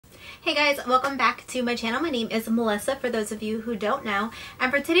Hey guys, welcome back to my channel. My name is Melissa, for those of you who don't know.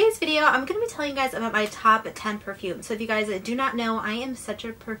 And for today's video, I'm going to be telling you guys about my top 10 perfumes. So if you guys do not know, I am such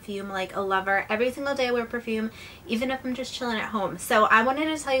a perfume like a lover. Every single day I wear perfume, even if I'm just chilling at home. So I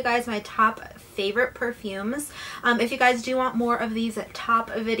wanted to tell you guys my top favorite perfumes. If you guys do want more of these top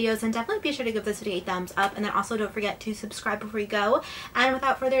videos, then definitely be sure to give this video a thumbs up. And then also don't forget to subscribe before you go. And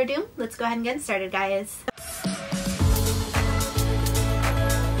without further ado, let's go ahead and get started, guys.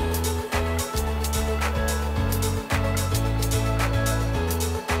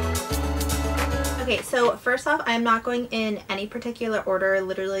 Okay, so first off, I'm not going in any particular order.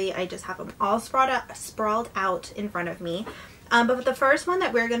 Literally, I just have them all sprawled out in front of me. But the first one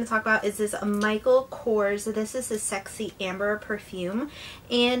that we're going to talk about is this Michael Kors. This is a Sexy Amber perfume,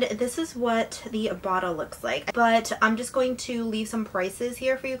 and this is what the bottle looks like. But I'm just going to leave some prices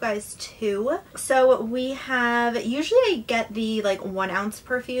here for you guys too. So we have, usually I get the like 1 ounce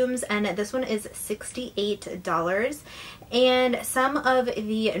perfumes, and this one is $68. And some of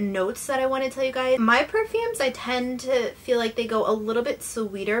the notes that I want to tell you guys, my perfumes, I tend to feel like they go a little bit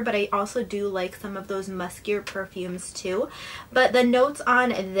sweeter, but I also do like some of those muskier perfumes too. But the notes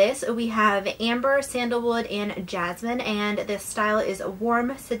on this, we have amber, sandalwood, and jasmine, and this style is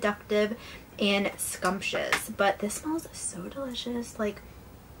warm, seductive, and scrumptious. But this smells so delicious. Like,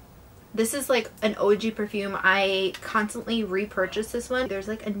 this is like an OG perfume. I constantly repurchase this one. There's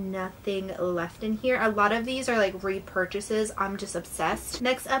like nothing left in here. A lot of these are like repurchases. I'm just obsessed.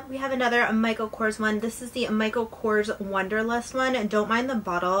 Next up, we have another Michael Kors one. This is the Michael Kors Wanderlust one. And don't mind the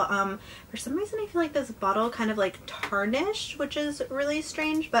bottle. For some reason, I feel like this bottle kind of like tarnished, which is really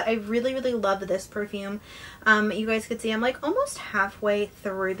strange. But I really, really love this perfume. You guys could see I'm like almost halfway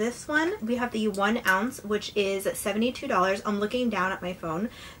through this one. We have the 1 ounce, which is $72. I'm looking down at my phone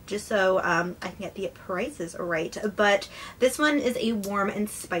just so I can get the prices right. But this one is a warm and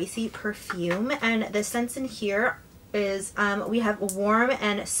spicy perfume, and the scents in here is we have warm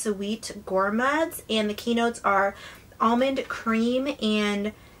and sweet gourmands, and the keynotes are almond cream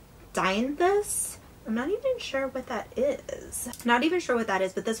and dianthus. I'm not even sure what that is. Not even sure what that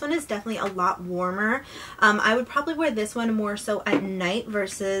is, but this one is definitely a lot warmer. I would probably wear this one more so at night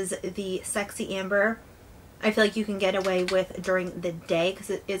versus the Sexy Amber. I feel like you can get away with during the day because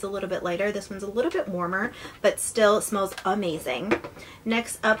it is a little bit lighter. This one's a little bit warmer, but still smells amazing.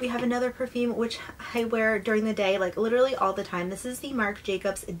 Next up, we have another perfume which I wear during the day, like literally all the time. This is the Marc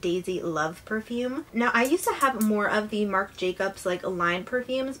Jacobs Daisy Love perfume. Now, I used to have more of the Marc Jacobs like line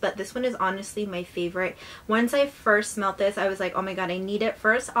perfumes, but this one is honestly my favorite. Once I first smelled this, I was like, oh my god, I need it.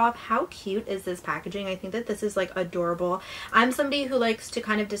 First off, how cute is this packaging? I think that this is like adorable. I'm somebody who likes to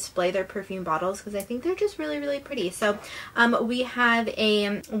kind of display their perfume bottles because I think they're just really pretty. So we have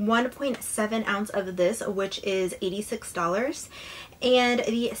a 1.7 ounce of this, which is $86. And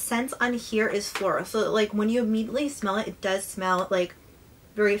the scent on here is floral. So like when you immediately smell it, it does smell like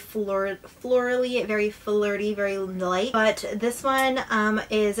very florally, very flirty, very light. But this one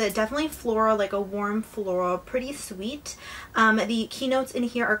is definitely floral, like a warm floral, pretty sweet. The keynotes in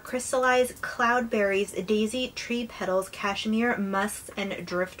here are crystallized cloudberries, daisy, tree petals, cashmere, musks, and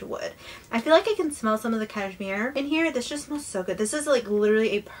driftwood. I feel like I can smell some of the cashmere in here. This just smells so good. This is like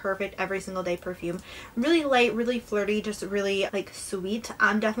literally a perfect every single day perfume. Really light, really flirty, just really like sweet.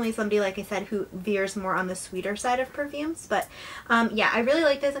 I'm definitely somebody, like I said, who veers more on the sweeter side of perfumes. But yeah, I really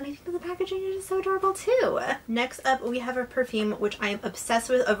like this, and I think that the packaging is just so adorable too. Next up, we have a perfume which I am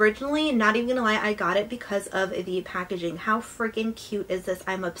obsessed with. Originally, not even gonna lie, I got it because of the packaging. How freaking cute is this?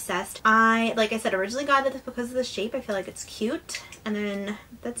 I'm obsessed. Like I said, originally got it because of the shape. I feel like it's cute, and then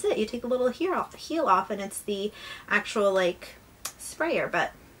that's it. You take a little heel off and it's the actual like sprayer.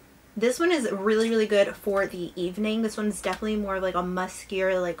 But this one is really good for the evening. This one's definitely more like a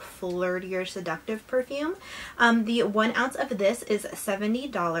muskier, like flirtier, seductive perfume. The 1 ounce of this is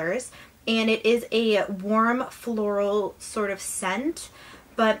 $70, and it is a warm floral sort of scent,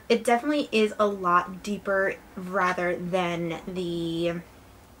 but it definitely is a lot deeper rather than the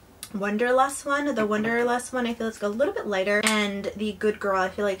Wanderlust one. The Wanderlust one I feel it's a little bit lighter, and the Good Girl I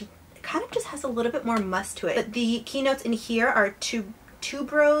feel like it kind of just has a little bit more musk to it. But the keynotes in here are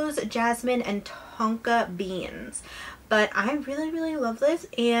tuberose, jasmine, and tonka beans. But I really love this,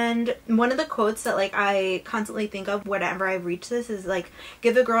 and one of the quotes that like I constantly think of whenever I reach this is like,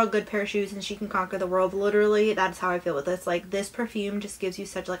 give a girl a good pair of shoes and she can conquer the world. Literally, that's how I feel with this. Like, this perfume just gives you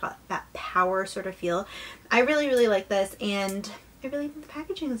such like that power sort of feel. I really like this, and I really think the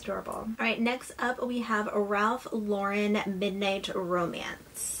packaging is adorable. Alright, next up we have Ralph Lauren Midnight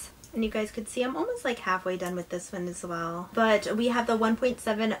Romance. And you guys could see I'm almost like halfway done with this one as well. But we have the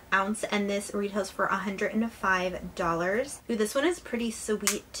 1.7 ounce and this retails for $105. Ooh, this one is pretty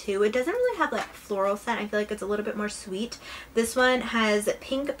sweet too. It doesn't really have that floral scent. I feel like it's a little bit more sweet. This one has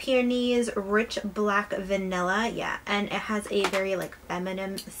pink peonies, rich black vanilla. Yeah, and it has a very like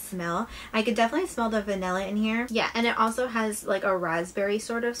feminine smell. I could definitely smell the vanilla in here. Yeah, and it also has like a raspberry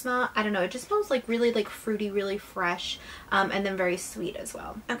sort of smell. I don't know, it just smells like really like fruity, really fresh, and then very sweet as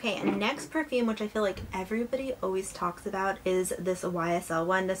well. Okay, and next perfume, which I feel like everybody always talks about, is this YSL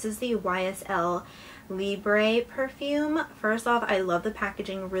one. This is the YSL Libre perfume. First off, I love the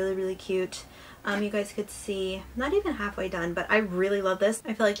packaging, really cute. You guys could see, not even halfway done, but I really love this.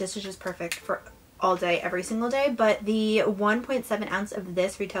 I feel like this is just perfect for all day, every single day. But the 1.7 ounce of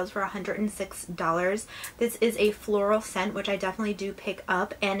this retails for $106. This is a floral scent, which I definitely do pick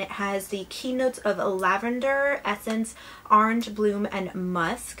up, and it has the keynotes of lavender, essence, orange bloom, and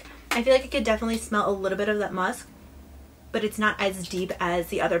musk. I feel like I could definitely smell a little bit of that musk, but it's not as deep as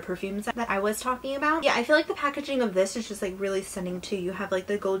the other perfumes that I was talking about. Yeah, I feel like the packaging of this is just like really stunning too. You have like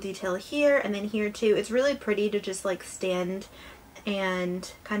the gold detail here and then here too. It's really pretty to just like stand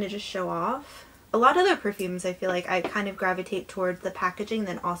and kind of just show off. A lot of other perfumes, I feel like I kind of gravitate towards the packaging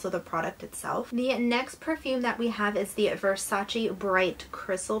than also the product itself. The next perfume that we have is the Versace Bright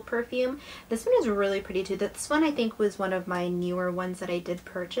Crystal perfume. This one is really pretty too. This one I think was one of my newer ones that I did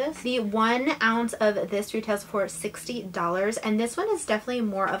purchase. The 1 ounce of this retails for $60, and this one is definitely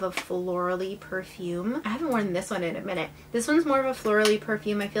more of a florally perfume. I haven't worn this one in a minute. This one's more of a florally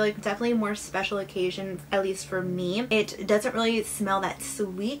perfume. I feel like definitely more special occasion, at least for me. It doesn't really smell that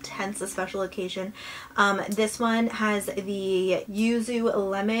sweet, hence the special occasion. This one has the yuzu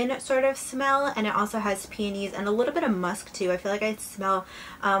lemon sort of smell, and it also has peonies and a little bit of musk too. I feel like I smell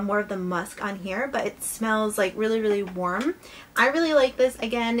more of the musk on here, but it smells like really warm. I really like this.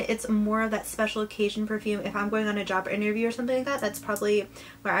 Again, it's more of that special occasion perfume. If I'm going on a job interview or something like that, that's probably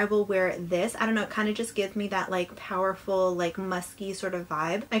where I will wear this. I don't know, it kind of just gives me that like powerful, like musky sort of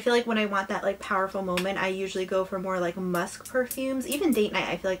vibe. I feel like when I want that like powerful moment, I usually go for more like musk perfumes. Even date night,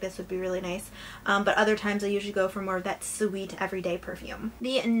 I feel like this would be really nice. But other times I usually go for more of that sweet everyday perfume.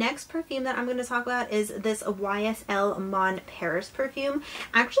 The next perfume that I'm going to talk about is this YSL Mon Paris perfume.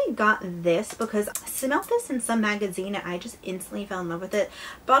 I actually got this because I smelled this in some magazine and I just instantly fell in love with it.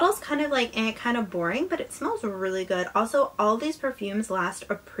 Bottle's kind of like kind of boring, but it smells really good. Also, all these perfumes last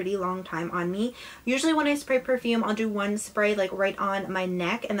a pretty long time on me. Usually when I spray perfume, I'll do one spray like right on my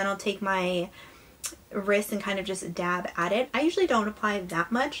neck, and then I'll take my wrist and kind of just dab at it. I usually don't apply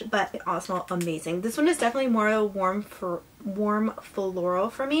that much, but it all smells amazing. This one is definitely more a warm floral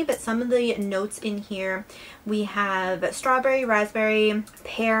for me, but some of the notes in here, we have strawberry, raspberry,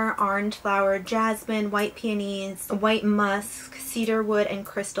 pear, orange flower, jasmine, white peonies, white musk, cedar wood, and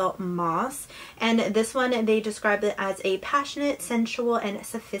crystal moss. And this one, they describe it as a passionate, sensual, and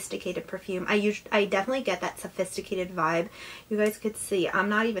sophisticated perfume. I definitely get that sophisticated vibe. You guys could see I'm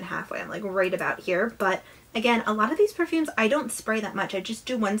not even halfway, I'm like right about here. But again, a lot of these perfumes I don't spray that much. I just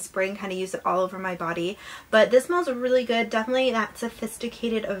do one spray and kind of use it all over my body. But this smells really good. Definitely that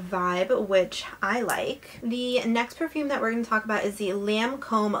sophisticated vibe, which I like. The next perfume that we're going to talk about is the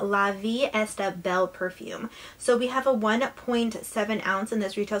Lancôme La Vie Est Belle perfume. So we have a 1.7 ounce and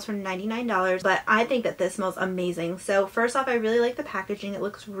this retails for $99, but I think that this smells amazing. So first off, I really like the packaging. It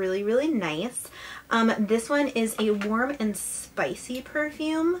looks really nice. This one is a warm and spicy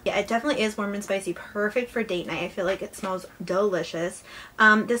perfume. Yeah, it definitely is warm and spicy. Perfect for date night. I feel like it smells delicious.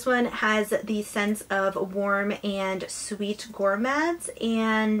 This one has the sense of warm and sweet gourmands,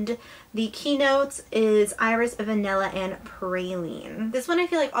 and the keynotes is iris, vanilla, and praline. This one I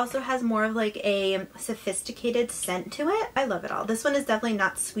feel like also has more of like a sophisticated scent to it. I love it all. This one is definitely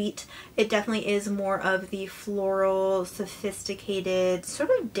not sweet. It definitely is more of the floral, sophisticated, sort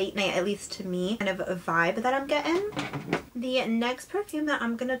of date night, at least to me, kind of a vibe that I'm getting. The next perfume that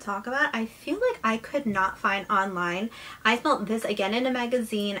I'm going to talk about, I feel like I could not find online. I smelled this again in a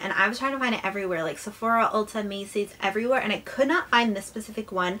magazine and I was trying to find it everywhere, like Sephora, Ulta, Macy's, everywhere, and I could not find this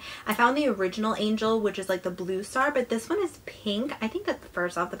specific one. I found the original Angel, which is like the blue star, but this one is pink. I think that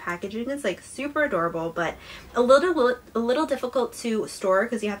first off, the packaging is like super adorable, but a little difficult to store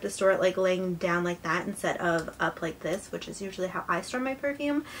because you have to store it like laying down like that instead of up like this, which is usually how I store my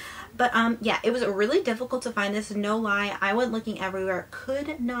perfume. But yeah, it was really difficult to find this, no lie. I went looking everywhere,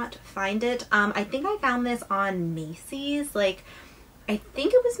 could not find it. I think I found this on Macy's, like I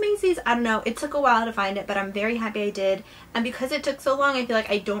think it was Macy's, I don't know. It took a while to find it, but I'm very happy I did. And because it took so long, I feel like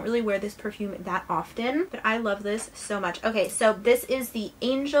I don't really wear this perfume that often, but I love this so much. Okay, so this is the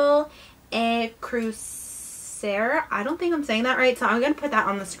Angel Cruz Serre. I don't think I'm saying that right, so I'm going to put that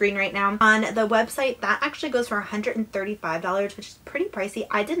on the screen right now. On the website, that actually goes for $135, which is pretty pricey.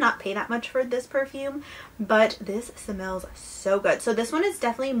 I did not pay that much for this perfume, but this smells so good. So this one is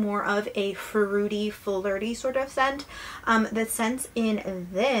definitely more of a fruity, flirty sort of scent. The scents in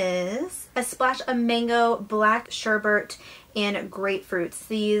this, a splash of mango, black sherbet, and grapefruits.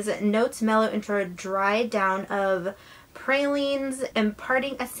 These notes mellow into a dry down of pralines,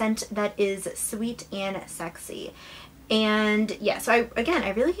 imparting a scent that is sweet and sexy. And yeah, so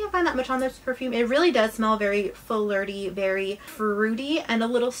I really can't find that much on this perfume. It really does smell very flirty, very fruity, and a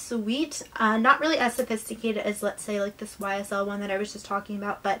little sweet. Not really as sophisticated as, let's say, like this YSL one that I was just talking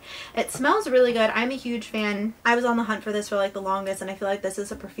about, but it smells really good. I'm a huge fan. I was on the hunt for this for like the longest, and I feel like this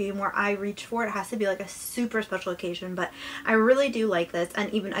is a perfume where I reach for it. It has to be like a super special occasion, but I really do like this.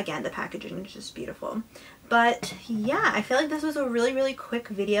 And even, again, the packaging is just beautiful. But yeah, I feel like this was a really quick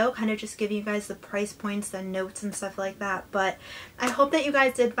video, kind of just giving you guys the price points, the notes, and stuff like that. But I hope that you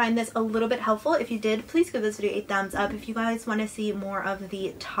guys did find this a little bit helpful. If you did, please give this video a thumbs up. If you guys want to see more of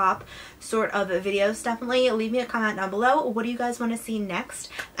the top sort of videos, definitely leave me a comment down below. What do you guys want to see next?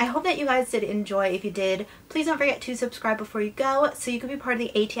 I hope that you guys did enjoy. If you did, please don't forget to subscribe before you go so you can be part of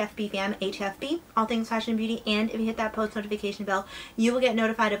the ATFB Fam, ATFB, all things fashion and beauty. And if you hit that post notification bell, you will get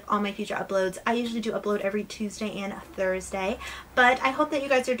notified of all my future uploads. I usually do upload every Tuesday and Thursday, but I hope that you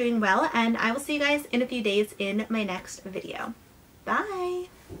guys are doing well, and I will see you guys in a few days in my next video. Bye!